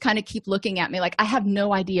then he'd just kind of keep looking at me like I have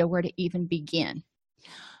no idea where to even begin.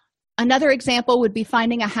 Another example would be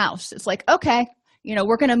finding a house. It's like, okay,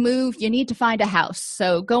 we're going to move. You need to find a house.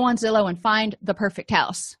 So go on Zillow and find the perfect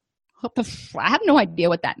house. I have no idea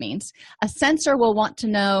what that means. A sensor will want to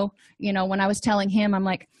know, when I was telling him, I'm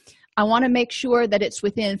like, I want to make sure that it's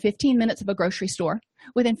within 15 minutes of a grocery store,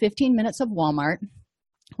 within 15 minutes of Walmart,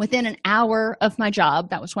 within an hour of my job.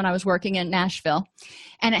 That was when I was working in Nashville.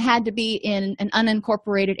 And it had to be in an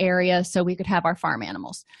unincorporated area so we could have our farm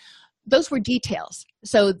animals. Those were details.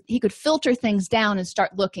 So he could filter things down and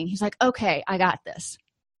start looking. He's like, okay, I got this.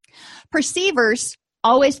 Perceivers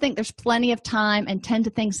always think there's plenty of time and tend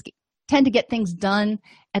to get things done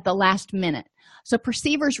at the last minute. So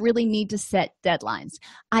perceivers really need to set deadlines.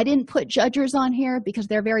 I didn't put judgers on here because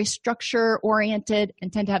they're very structure-oriented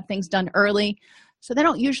and tend to have things done early. So they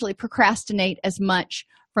don't usually procrastinate as much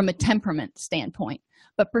from a temperament standpoint.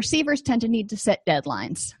 But perceivers tend to need to set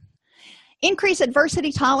deadlines. Increase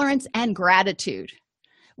adversity tolerance and gratitude.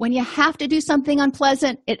 When you have to do something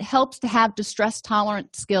unpleasant, it helps to have distress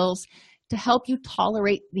tolerance skills to help you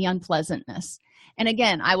tolerate the unpleasantness. And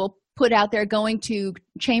again, I will put out there going to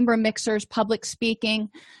chamber mixers, public speaking,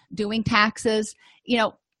 doing taxes,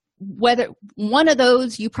 whether one of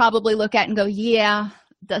those you probably look at and go, yeah,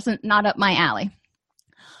 not up my alley.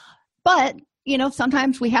 But,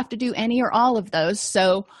 sometimes we have to do any or all of those.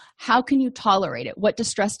 So how can you tolerate it? What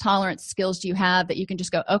distress tolerance skills do you have that you can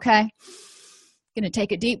just go, okay, going to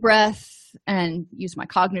take a deep breath and use my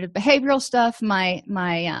cognitive behavioral stuff, my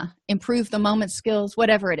improve the moment skills,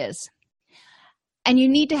 whatever it is. And you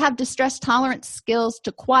need to have distress tolerance skills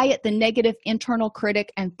to quiet the negative internal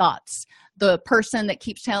critic and thoughts. The person that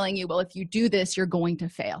keeps telling you, well, if you do this, you're going to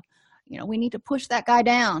fail. We need to push that guy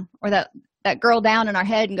down or that girl down in our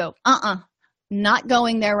head and go, not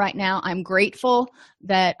going there right now. I'm grateful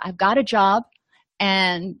that I've got a job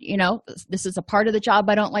and, this is a part of the job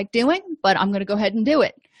I don't like doing, but I'm going to go ahead and do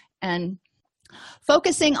it. And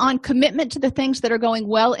focusing on commitment to the things that are going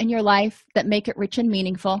well in your life that make it rich and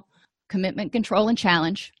meaningful. Commitment, control, and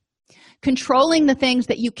challenge. Controlling the things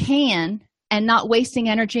that you can and not wasting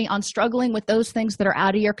energy on struggling with those things that are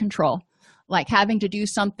out of your control, like having to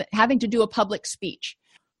do a public speech.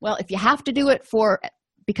 Well, if you have to do it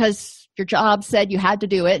because your job said you had to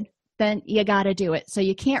do it, then you got to do it. So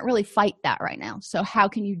you can't really fight that right now. So how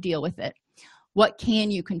can you deal with it? What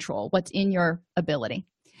can you control? What's in your ability?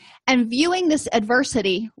 And viewing this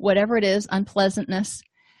adversity, whatever it is, unpleasantness,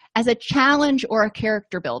 as a challenge or a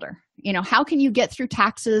character builder. How can you get through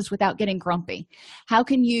taxes without getting grumpy? How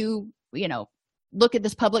can you, look at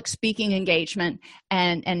this public speaking engagement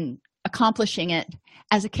and accomplishing it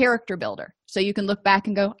as a character builder? So you can look back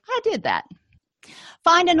and go, I did that.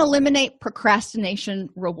 Find and eliminate procrastination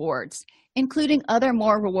rewards, including other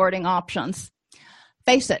more rewarding options.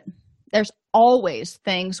 Face it, there's always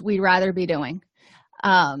things we'd rather be doing.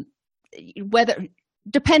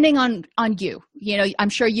 Depending on you, I'm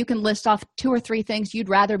sure you can list off 2 or 3 things you'd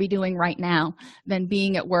rather be doing right now than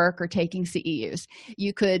being at work or taking CEUs.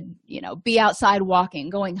 You could, be outside walking,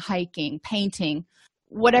 going hiking, painting,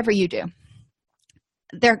 whatever you do.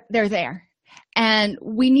 They're there. And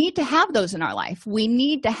we need to have those in our life. We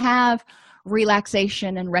need to have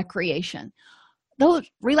relaxation and recreation. Those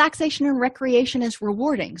relaxation and recreation is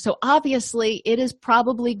rewarding. So obviously it is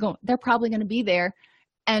they're probably going to be there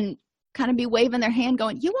and kind of be waving their hand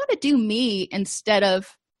going, you want to do me instead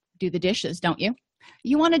of do the dishes, don't you?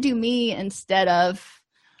 You want to do me instead of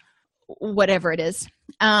whatever it is.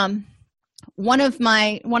 One of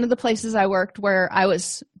the places I worked where I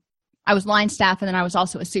was line staff and then I was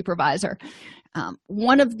also a supervisor.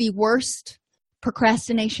 One of the worst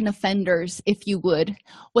procrastination offenders, if you would,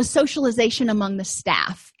 was socialization among the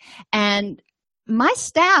staff. And my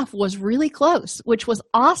staff was really close, which was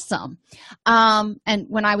awesome. And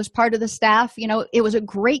when I was part of the staff, it was a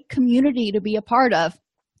great community to be a part of.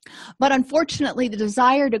 But unfortunately, the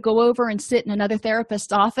desire to go over and sit in another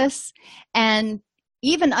therapist's office, and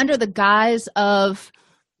even under the guise of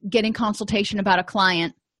getting consultation about a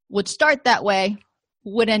client, would start that way,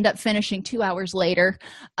 would end up finishing 2 hours later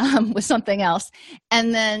with something else.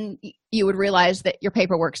 And then you would realize that your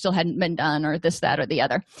paperwork still hadn't been done or this, that, or the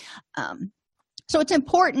other. So it's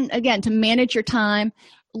important, again, to manage your time,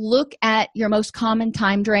 look at your most common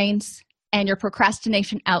time drains and your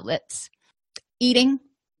procrastination outlets. Eating,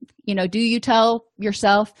 do you tell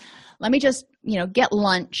yourself, let me just, get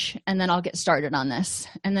lunch and then I'll get started on this.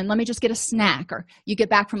 And then let me just get a snack, or you get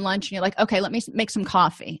back from lunch and you're like, okay, let me make some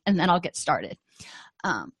coffee and then I'll get started.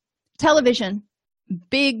 Television,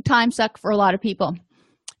 big time suck for a lot of people.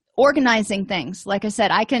 Organizing things. Like I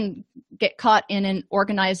said, I can get caught in an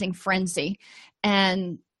organizing frenzy.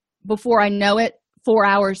 And before I know it, 4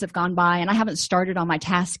 hours have gone by and I haven't started on my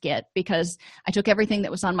task yet because I took everything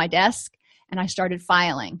that was on my desk and I started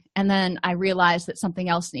filing. And then I realized that something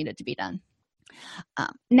else needed to be done.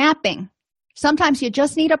 Napping. Sometimes you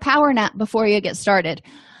just need a power nap before you get started.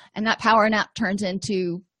 And that power nap turns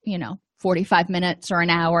into, 45 minutes or an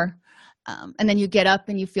hour. And then you get up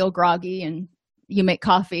and you feel groggy and you make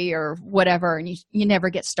coffee or whatever, and you never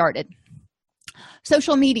get started.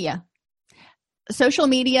 Social media. Social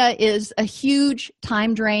media is a huge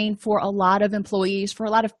time drain for a lot of employees, for a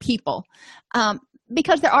lot of people,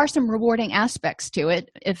 because there are some rewarding aspects to it,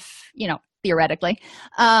 if, theoretically.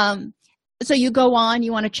 So you go on,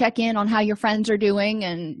 you want to check in on how your friends are doing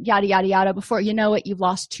and yada, yada, yada. Before you know it, you've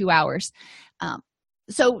lost 2 hours.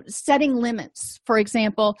 So setting limits, for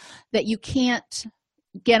example, that you can't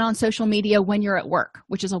get on social media when you're at work,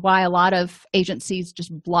 which is why a lot of agencies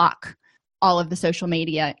just block all of the social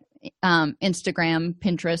media, Instagram,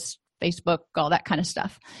 Pinterest, Facebook, all that kind of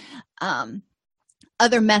stuff.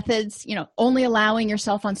 Other methods, only allowing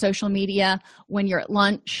yourself on social media when you're at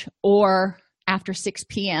lunch or after 6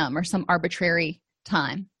 p.m. or some arbitrary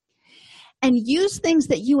time. And use things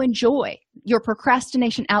that you enjoy, your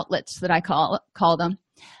procrastination outlets that I call them,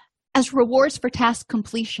 as rewards for task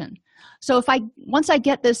completion. So once I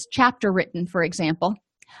get this chapter written, for example,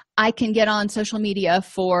 I can get on social media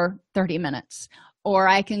for 30 minutes, or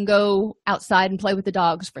I can go outside and play with the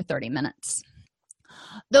dogs for 30 minutes.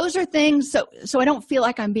 Those are things so I don't feel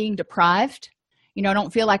like I'm being deprived. I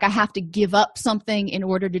don't feel like I have to give up something in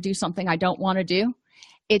order to do something I don't want to do.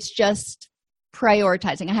 It's just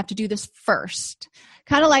prioritizing. I have to do this first.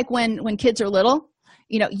 Kind of like when kids are little,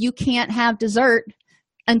 you can't have dessert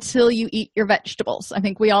until you eat your vegetables. I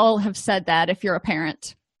think we all have said that if you're a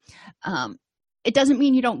parent. It doesn't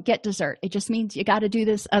mean you don't get dessert. It just means you got to do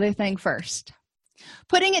this other thing first.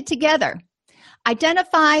 Putting it together.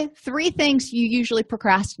 Identify 3 things you usually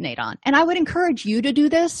procrastinate on. And I would encourage you to do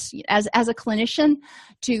this as a clinician,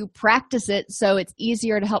 to practice it so it's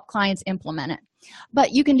easier to help clients implement it.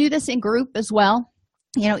 But you can do this in group as well.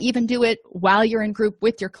 Even do it while you're in group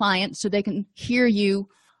with your clients so they can hear you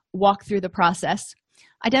walk through the process.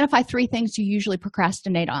 Identify 3 things you usually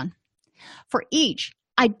procrastinate on. For each,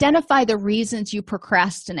 identify the reasons you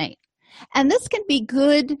procrastinate. And this can be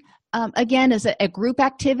good, again, as a group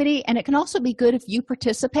activity, and it can also be good if you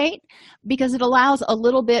participate because it allows a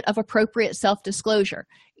little bit of appropriate self-disclosure.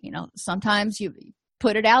 Sometimes you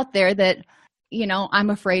put it out there that, I'm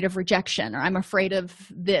afraid of rejection, or I'm afraid of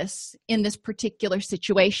this in this particular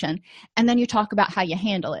situation, and then you talk about how you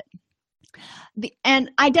handle it.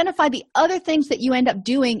 And identify the other things that you end up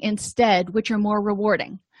doing instead, which are more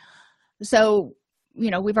rewarding. So,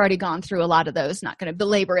 we've already gone through a lot of those, not going to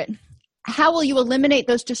belabor it. How will you eliminate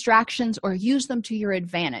those distractions or use them to your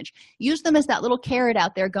advantage? Use them as that little carrot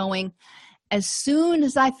out there going, as soon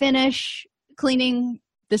as I finish cleaning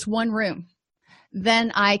this one room,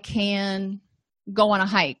 then I can go on a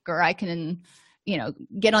hike, or I can,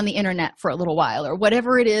 get on the internet for a little while, or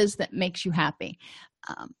whatever it is that makes you happy.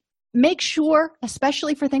 Make sure,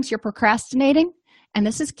 especially for things you're procrastinating, and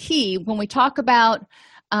this is key when we talk about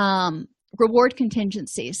reward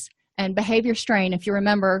contingencies and behavior strain, if you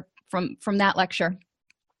remember from that lecture.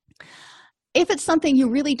 If it's something you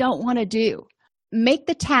really don't want to do, make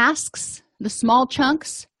the tasks, the small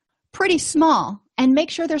chunks, pretty small, and make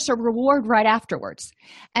sure there's a reward right afterwards.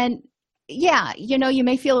 And yeah, you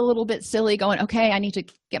may feel a little bit silly going, okay, I need to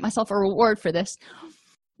get myself a reward for this.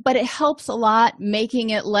 But it helps a lot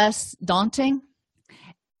making it less daunting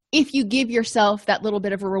if you give yourself that little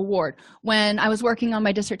bit of a reward. When I was working on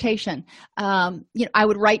my dissertation, I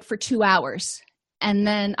would write for 2 hours, and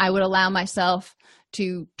then I would allow myself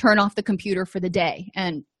to turn off the computer for the day,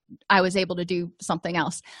 and I was able to do something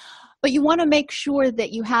else. But you want to make sure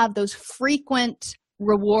that you have those frequent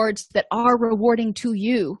rewards that are rewarding to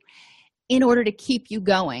you in order to keep you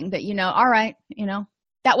going, that, all right,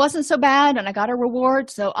 that wasn't so bad and I got a reward,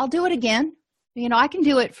 so I'll do it again. I can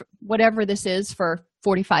do it for whatever this is for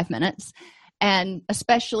 45 minutes, and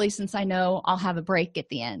especially since I know I'll have a break at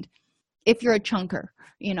the end. If you're a chunker,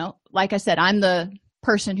 like I said, I'm the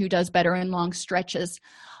person who does better in long stretches.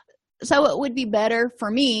 So it would be better for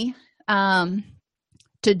me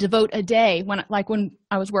to devote a day when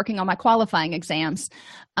I was working on my qualifying exams,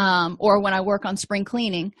 or when I work on spring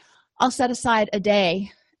cleaning. I'll set aside a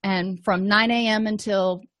day, and from 9 a.m.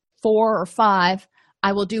 until 4 or 5,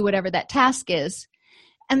 I will do whatever that task is.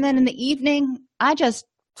 And then in the evening, I just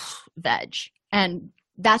veg. And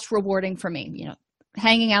that's rewarding for me,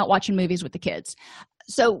 hanging out, watching movies with the kids.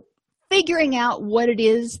 So figuring out what it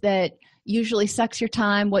is that usually sucks your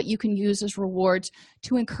time, what you can use as rewards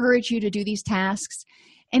to encourage you to do these tasks.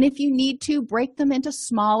 And if you need to, break them into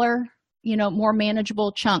smaller, more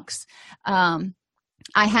manageable chunks.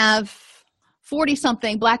 I have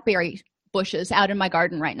 40-something blackberry bushes out in my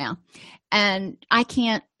garden right now, and I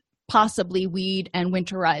can't possibly weed and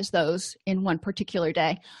winterize those in one particular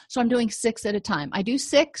day. So I'm doing 6 at a time. I do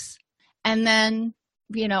 6, and then,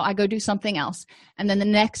 I go do something else. And then the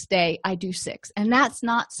next day I do 6. And that's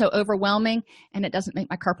not so overwhelming, and it doesn't make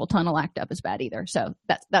my carpal tunnel act up as bad either. So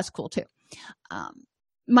that's cool too.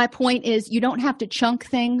 My point is, you don't have to chunk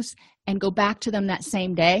things and go back to them that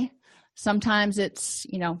same day. Sometimes it's,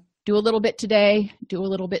 do a little bit today, do a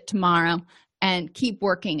little bit tomorrow, and keep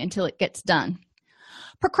working until it gets done.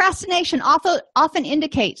 Procrastination often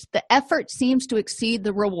indicates the effort seems to exceed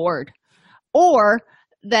the reward, or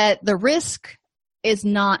that the risk is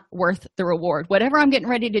not worth the reward. Whatever I'm getting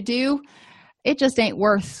ready to do, it just ain't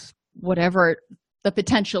worth whatever the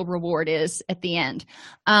potential reward is at the end.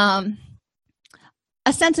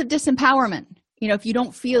 A sense of disempowerment. If you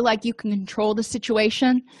don't feel like you can control the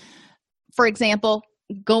situation, for example,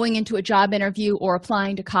 going into a job interview or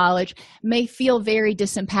applying to college may feel very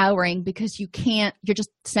disempowering because you're just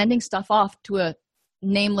sending stuff off to a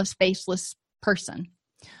nameless, faceless person.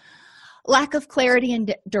 Lack of clarity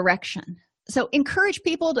and direction. So encourage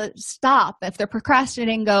people to stop if they're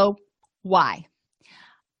procrastinating, go, why?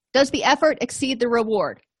 Does the effort exceed the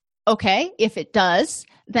reward? Okay, if it does,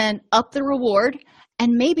 then up the reward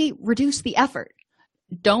and maybe reduce the effort.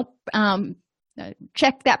 Don't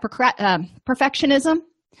check that perfectionism,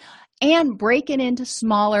 and break it into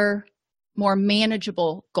smaller more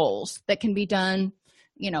manageable goals that can be done,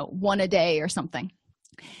 one a day or something.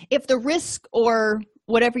 If the risk or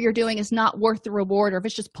whatever you're doing is not worth the reward, or if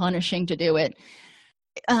it's just punishing to do it,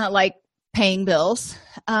 like paying bills,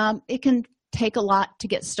 it can take a lot to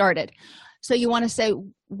get started. So you want to say,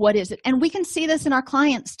 what is it? And we can see this in our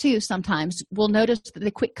clients too. Sometimes we'll notice that they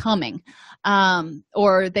quit coming,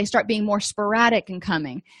 or they start being more sporadic in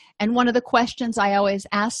coming. And one of the questions I always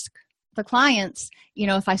ask the clients,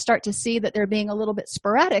 if I start to see that they're being a little bit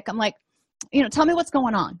sporadic, I'm like, tell me what's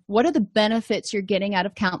going on. What are the benefits you're getting out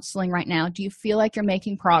of counseling right now? Do you feel like you're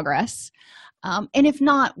making progress? And if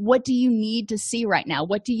not, what do you need to see right now?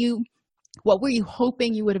 What were you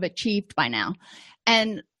hoping you would have achieved by now?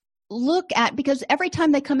 And look at, because every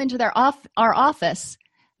time they come into our office,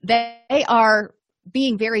 they are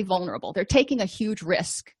being very vulnerable. They're taking a huge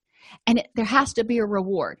risk, and there has to be a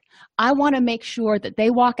reward. I want to make sure that they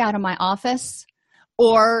walk out of my office,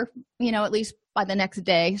 or, at least by the next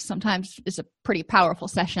day. Sometimes it's a pretty powerful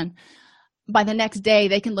session. By the next day,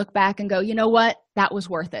 they can look back and go, you know what? That was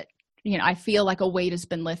worth it. I feel like a weight has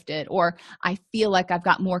been lifted, or I feel like I've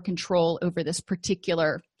got more control over this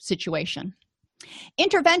particular situation.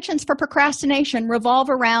 Interventions for procrastination revolve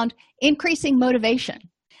around increasing motivation,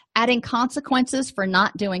 adding consequences for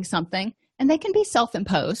not doing something, and they can be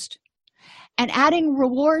self-imposed, and adding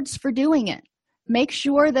rewards for doing it. Make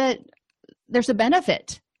sure that there's a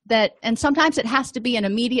benefit, and sometimes it has to be an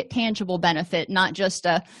immediate, tangible benefit, not just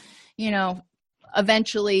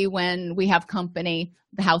eventually when we have company,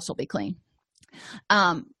 the house will be clean.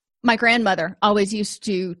 My grandmother always used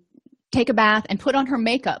to take a bath and put on her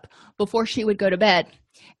makeup before she would go to bed.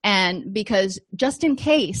 And because just in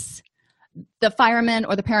case the firemen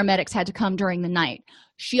or the paramedics had to come during the night,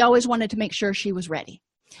 she always wanted to make sure she was ready.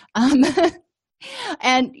 And,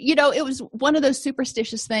 it was one of those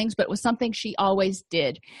superstitious things, but it was something she always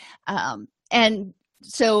did. And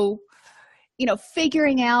so,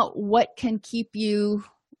 figuring out what can keep you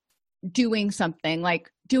doing something,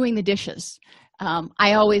 like doing the dishes.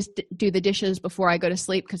 I always do the dishes before I go to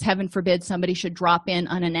sleep, because heaven forbid somebody should drop in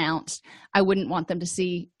unannounced. I wouldn't want them to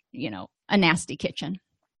see, a nasty kitchen.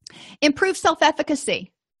 Improve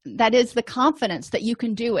self-efficacy. That is the confidence that you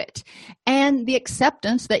can do it, and the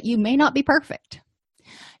acceptance that you may not be perfect.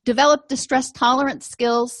 Develop distress tolerance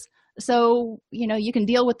skills, so, you can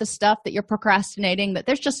deal with the stuff that you're procrastinating, that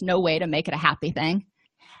there's just no way to make it a happy thing.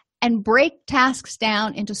 And break tasks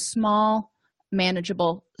down into small,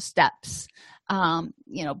 manageable steps.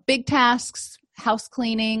 Big tasks, house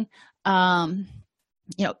cleaning,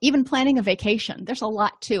 even planning a vacation. There's a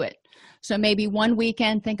lot to it. So maybe one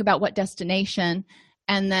weekend, think about what destination,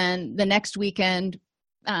 and then the next weekend,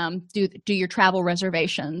 do your travel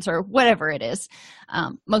reservations or whatever it is.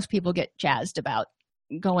 Most people get jazzed about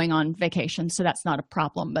going on vacation, so that's not a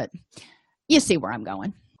problem, but you see where I'm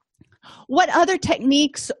going. What other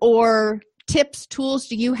techniques or tips, tools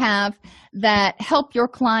do you have that help your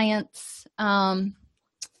clients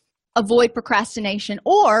avoid procrastination?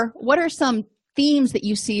 Or what are some themes that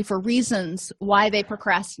you see for reasons why they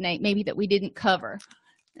procrastinate, maybe that we didn't cover?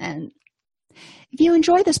 And if you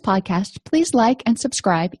enjoy this podcast, please like and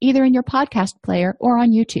subscribe either in your podcast player or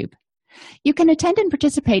on YouTube. You can attend and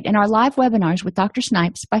participate in our live webinars with Dr.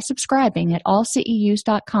 Snipes by subscribing at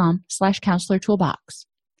allceus.com/counselor toolbox.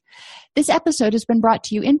 This episode has been brought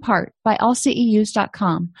to you in part by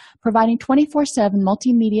allceus.com, providing 24/7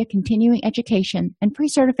 multimedia continuing education and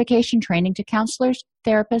pre-certification training to counselors,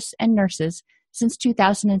 therapists, and nurses since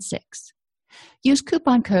 2006. Use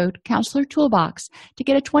coupon code Counselor Toolbox to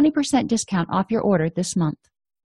get a 20% discount off your order this month.